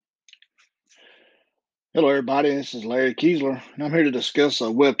Hello, everybody. This is Larry Kiesler, and I'm here to discuss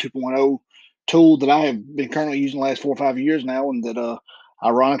a Web 2.0 tool that I have been currently using the last 4 or 5 years now. And that,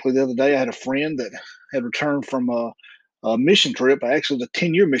 ironically, the other day I had a friend that had returned from a mission trip, actually, the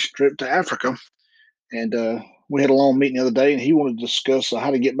 10-year mission trip to Africa. And we had a long meeting the other day, and he wanted to discuss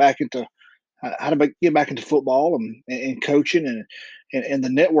how to get back into get back into football and coaching and the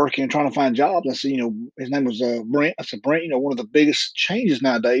networking and trying to find jobs. I said, his name was Brent. I said, Brent, one of the biggest changes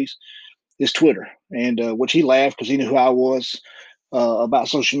nowadays is Twitter, and which he laughed because he knew who I was about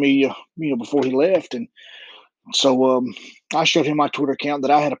social media, before he left, and so I showed him my Twitter account. That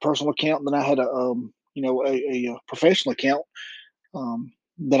I had a personal account, and then I had a professional account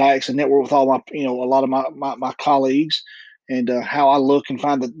that I actually network with all my, a lot of my colleagues, and how I look and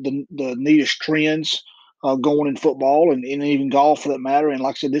find the neatest trends going in football and even golf for that matter. And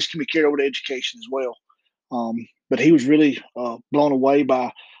like I said, this can be carried over to education as well. Um, but he was really blown away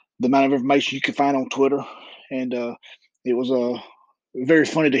by the amount of information you could find on Twitter, and it was very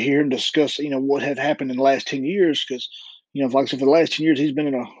funny to hear him discuss, what had happened in the last 10 years. Because, like I said, for the last 10 years, he's been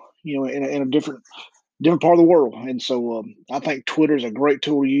in a, in a different part of the world, and so I think Twitter is a great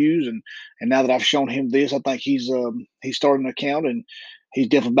tool to use. And now that I've shown him this, I think he's starting an account, and he's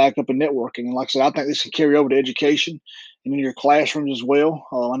definitely back up in networking. And like I said, I think this can carry over to education and in your classrooms as well.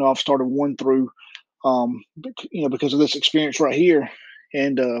 I know I've started one through because of this experience right here.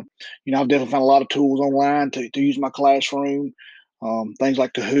 And I've definitely found a lot of tools online to use in my classroom, things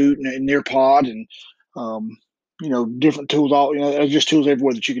like Kahoot and Nearpod, and um, different tools. All there's just tools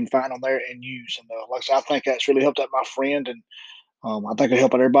everywhere that you can find on there and use. And like I said, I think that's really helped out my friend, and I think it'll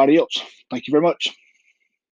help out everybody else. Thank you very much.